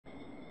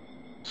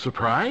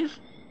Surprise?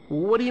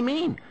 What do you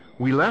mean?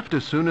 We left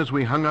as soon as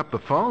we hung up the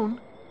phone.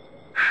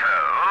 So,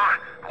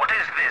 what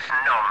is this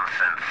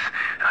nonsense?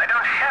 I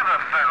don't have a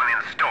phone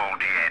installed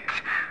yet.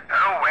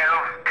 Oh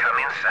well, come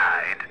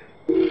inside.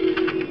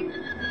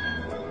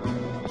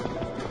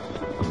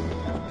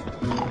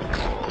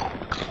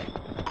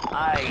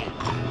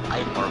 I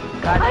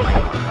forgot my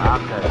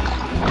maracas.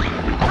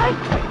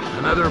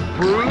 Another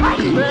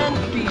bruised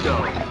bandito.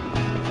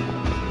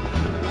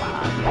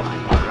 My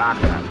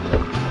maracas.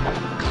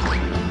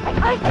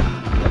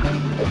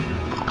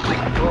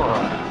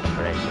 Oh,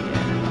 fresh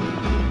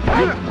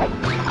air.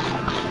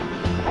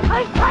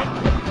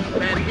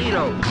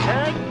 Bandito,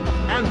 tag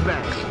and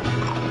back.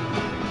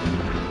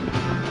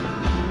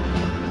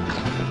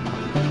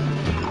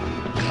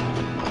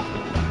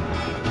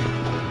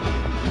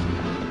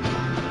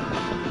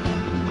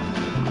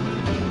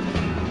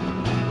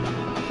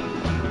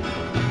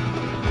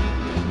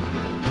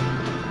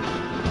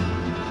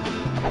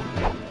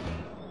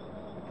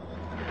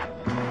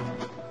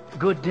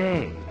 Good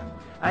day.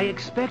 I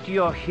expect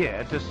you're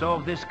here to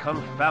solve this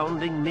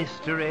confounding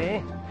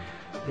mystery.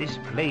 This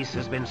place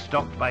has been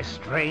stalked by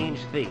strange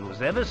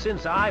things ever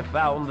since I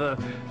found the...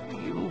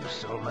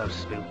 You've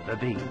almost spilt the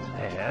beans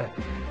there.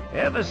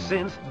 Ever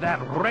since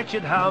that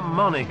wretched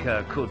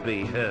harmonica could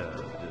be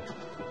heard.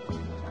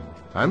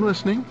 I'm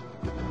listening.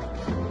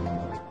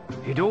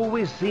 It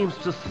always seems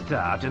to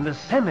start in the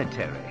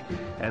cemetery,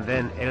 and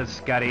then El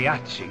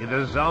Scariachi,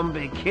 the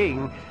zombie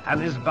king, and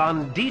his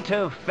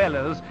bandito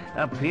fellows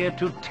appear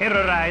to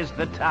terrorize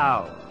the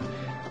town.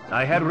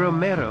 I had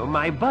Romero,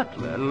 my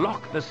butler,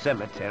 lock the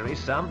cemetery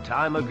some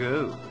time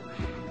ago.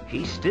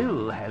 He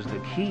still has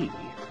the key.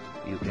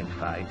 You can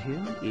find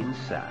him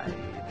inside.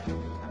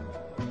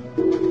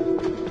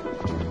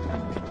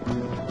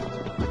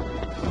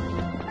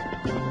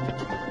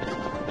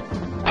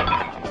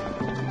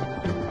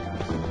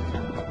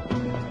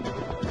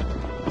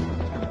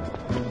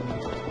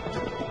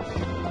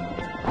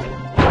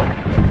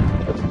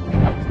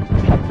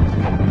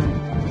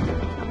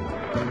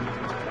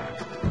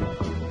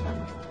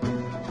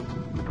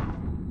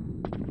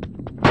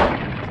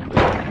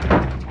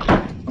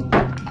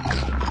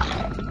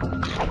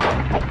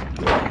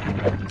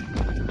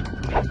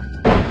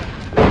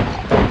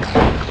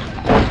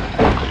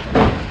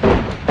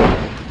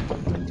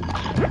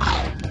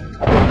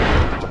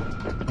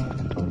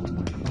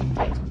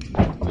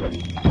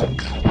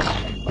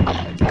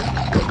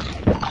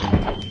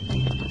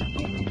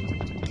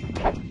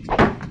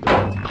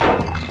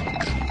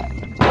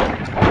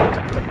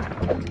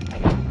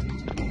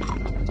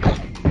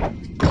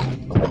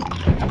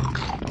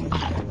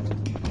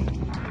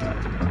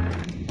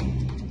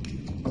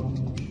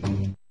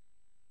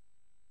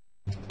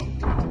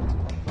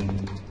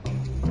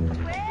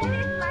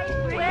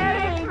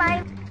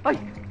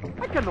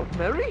 I cannot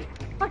marry.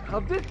 I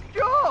have this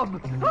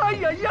job.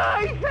 Ay, ay,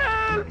 ay,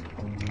 help!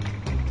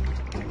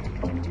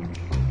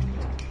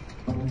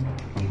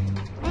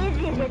 This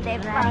is a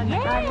fun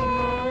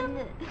honeymoon.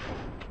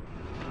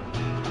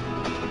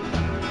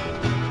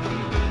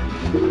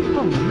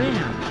 Oh,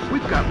 man.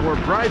 We've got more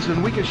brides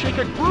than we can shake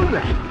a broom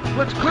at.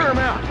 Let's clear them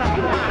out.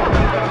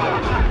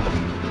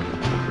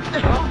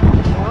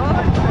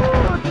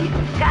 Oh,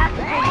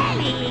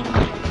 disgusting.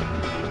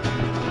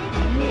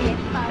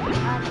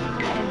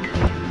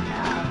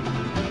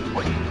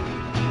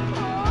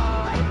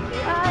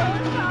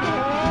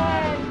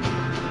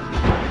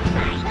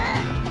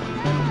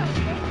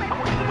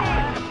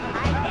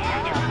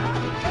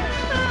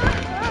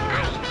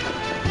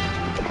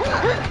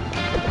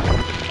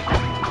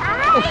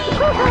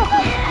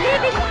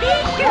 Living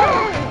fisher!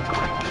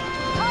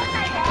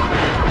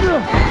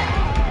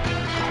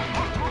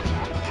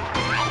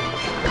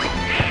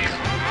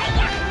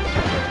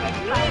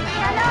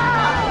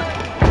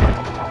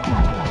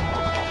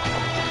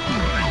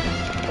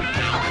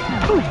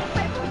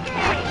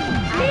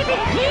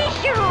 Living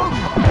fisher!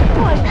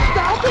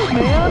 Stop it,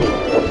 man!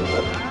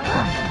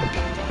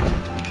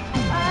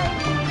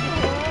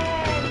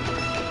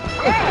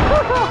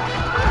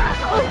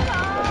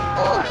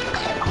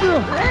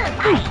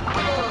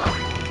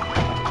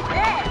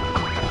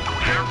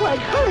 Like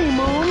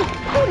honeymoon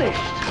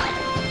finished.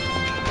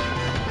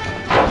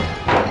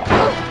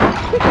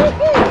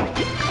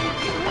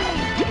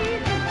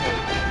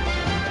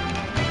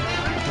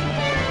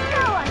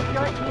 No one's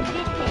not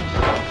invitation.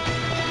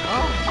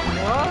 Oh,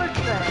 what's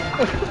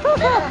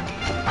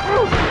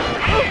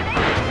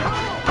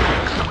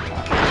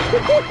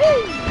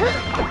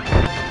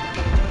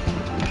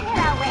Get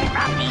away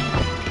from me.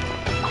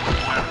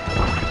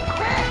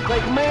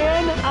 Like,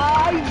 man,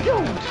 I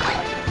don't.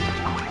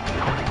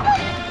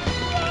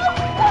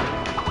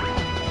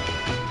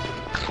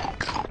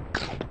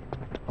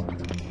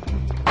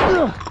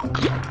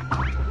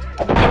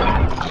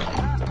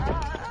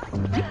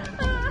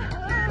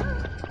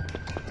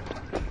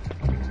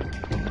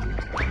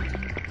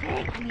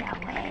 Take me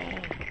away.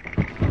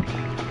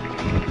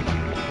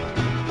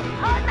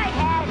 Hold my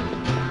head.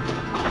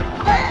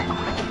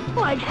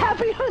 Like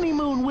happy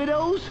honeymoon,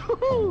 widows.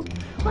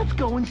 Let's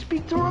go and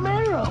speak to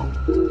Romero.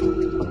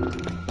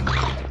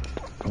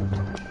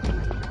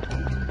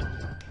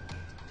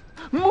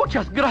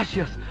 Muchas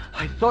gracias.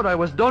 I thought I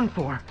was done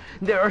for.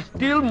 There are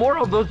still more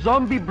of those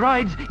zombie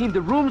brides in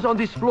the rooms on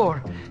this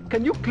floor.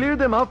 Can you clear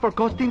them out for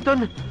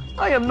Costington?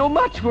 I am no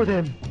match for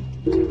them.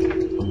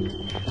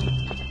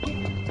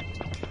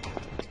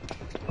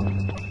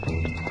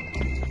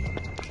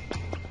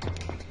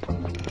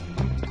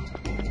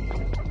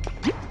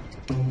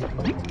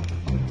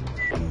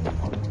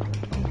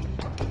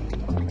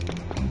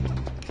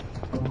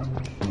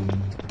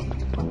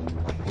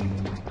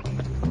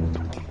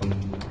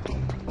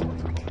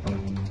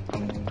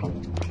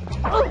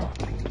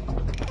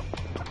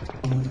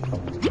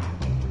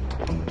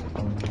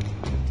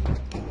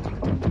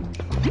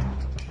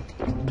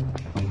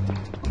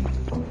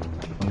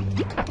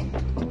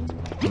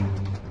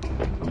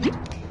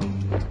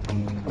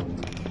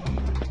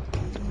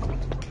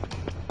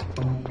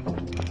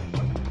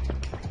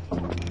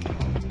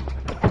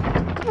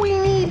 We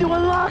need to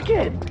unlock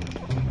it!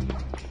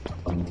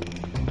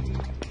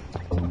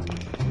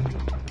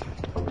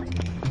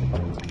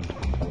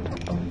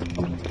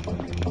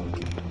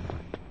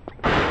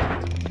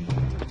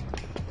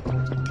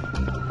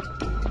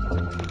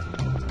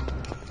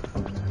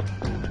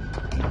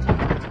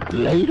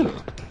 Later.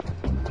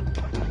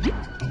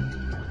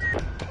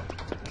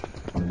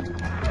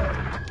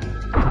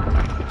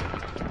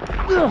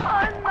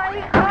 On my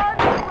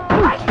honeymoon.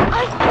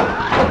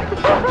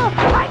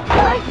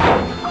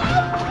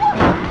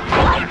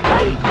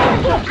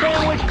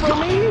 Sandwich for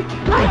me,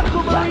 taco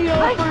burrito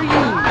for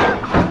you.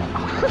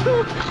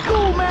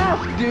 Cool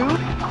mask,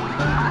 dude.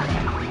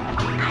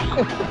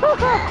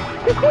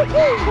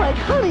 Like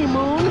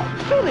honeymoon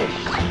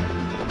finished.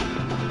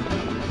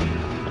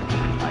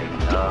 I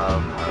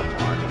love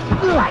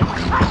her.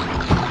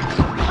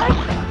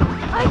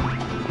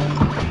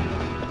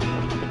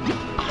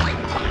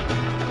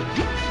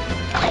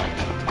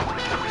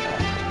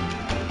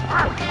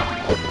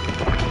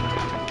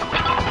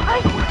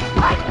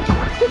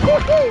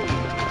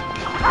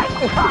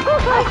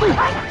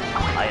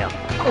 I am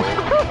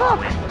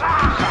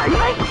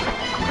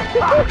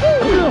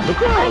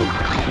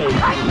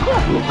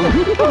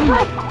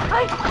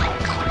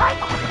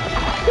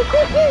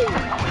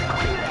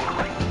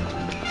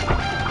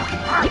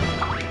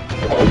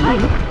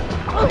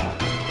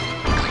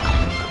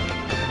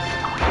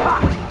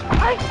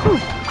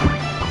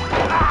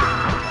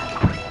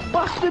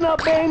Busting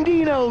up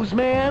bandinos,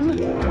 man.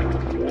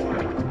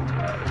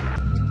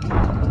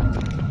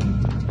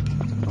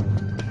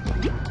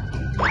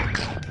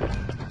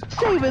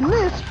 Saving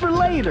this for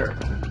later.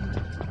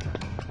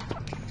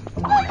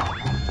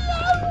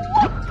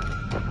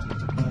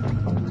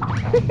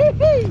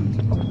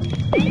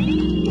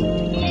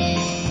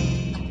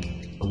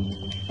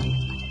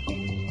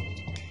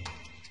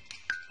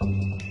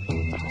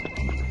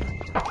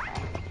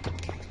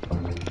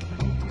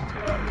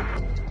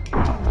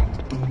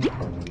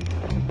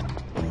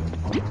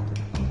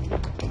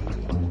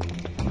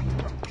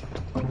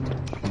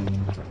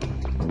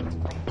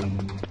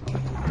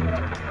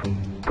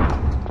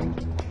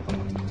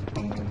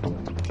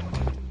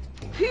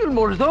 Still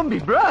more zombie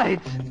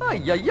brides.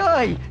 Ay, ay,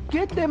 ay.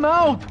 Get them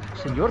out.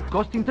 Senor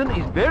Costington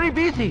is very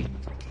busy.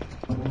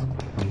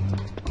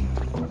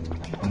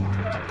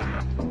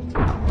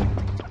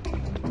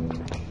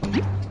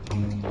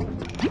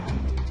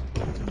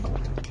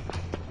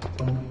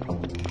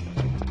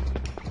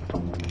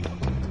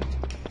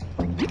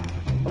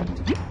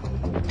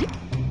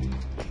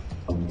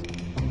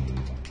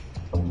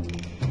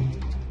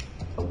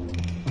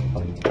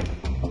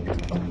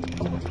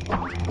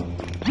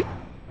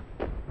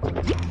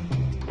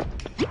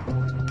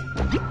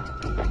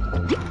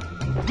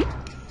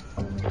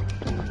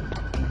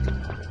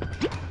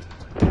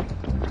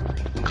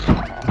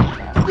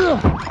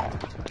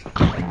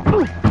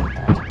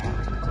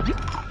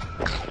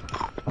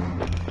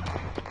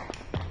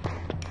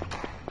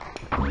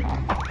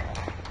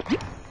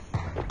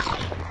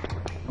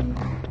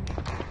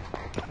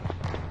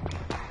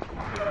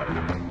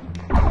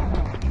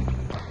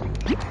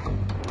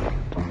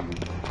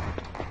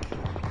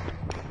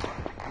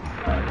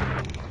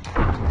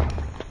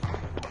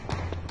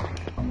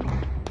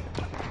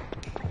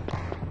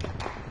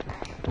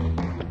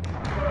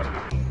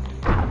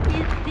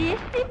 Is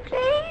this the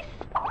place?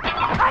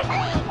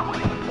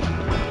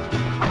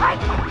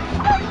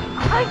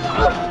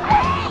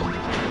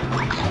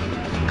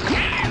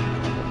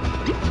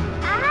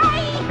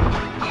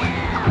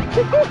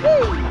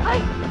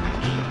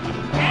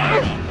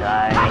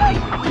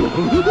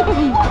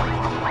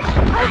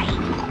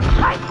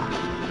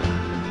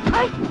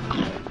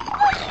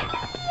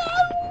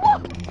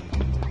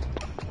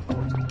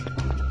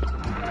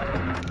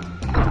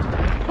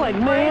 Like,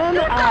 man,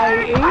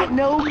 I ain't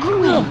no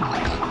groove.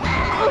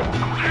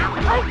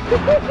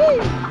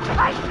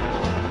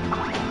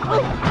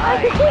 I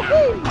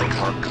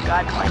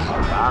forgot my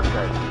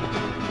maracas.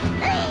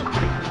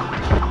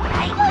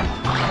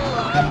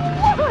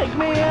 Like,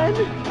 man,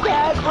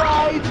 bad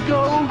rides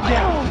go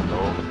down.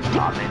 No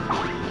comment.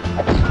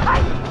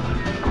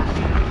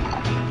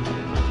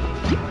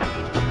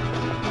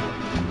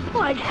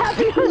 Like,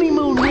 happy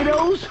honeymoon,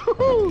 widows.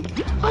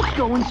 Let's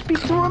go and speak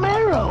to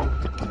Romero.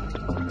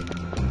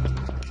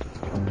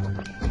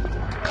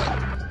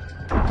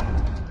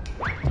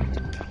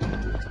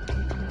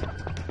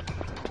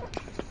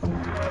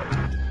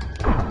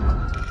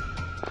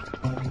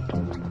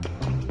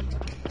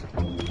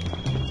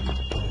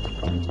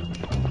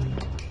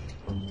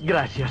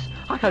 Gracias.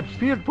 I had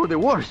feared for the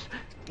worst.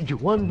 You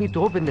want me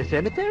to open the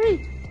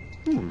cemetery?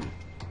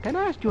 Can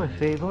I ask you a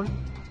favor?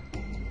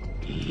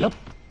 Yup.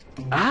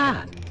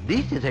 Ah,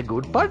 this is a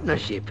good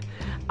partnership.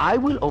 I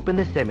will open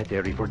the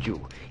cemetery for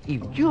you,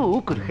 if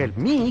you could help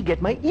me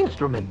get my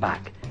instrument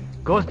back.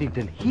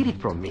 Constantine hid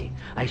it from me.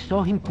 I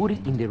saw him put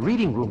it in the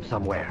reading room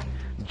somewhere.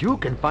 You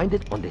can find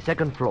it on the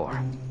second floor.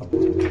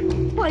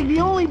 Like the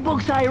only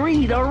books I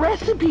read are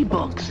recipe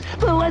books.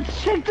 But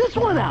let's check this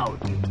one out.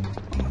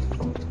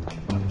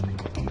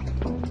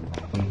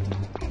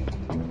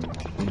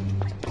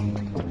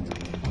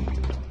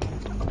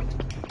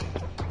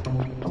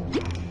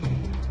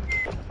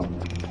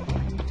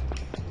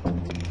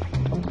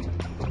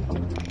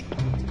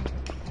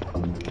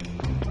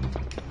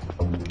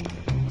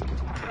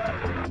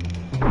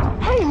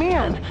 Hey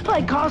man,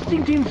 like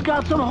Costington's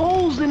got some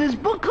holes in his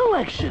book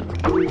collection.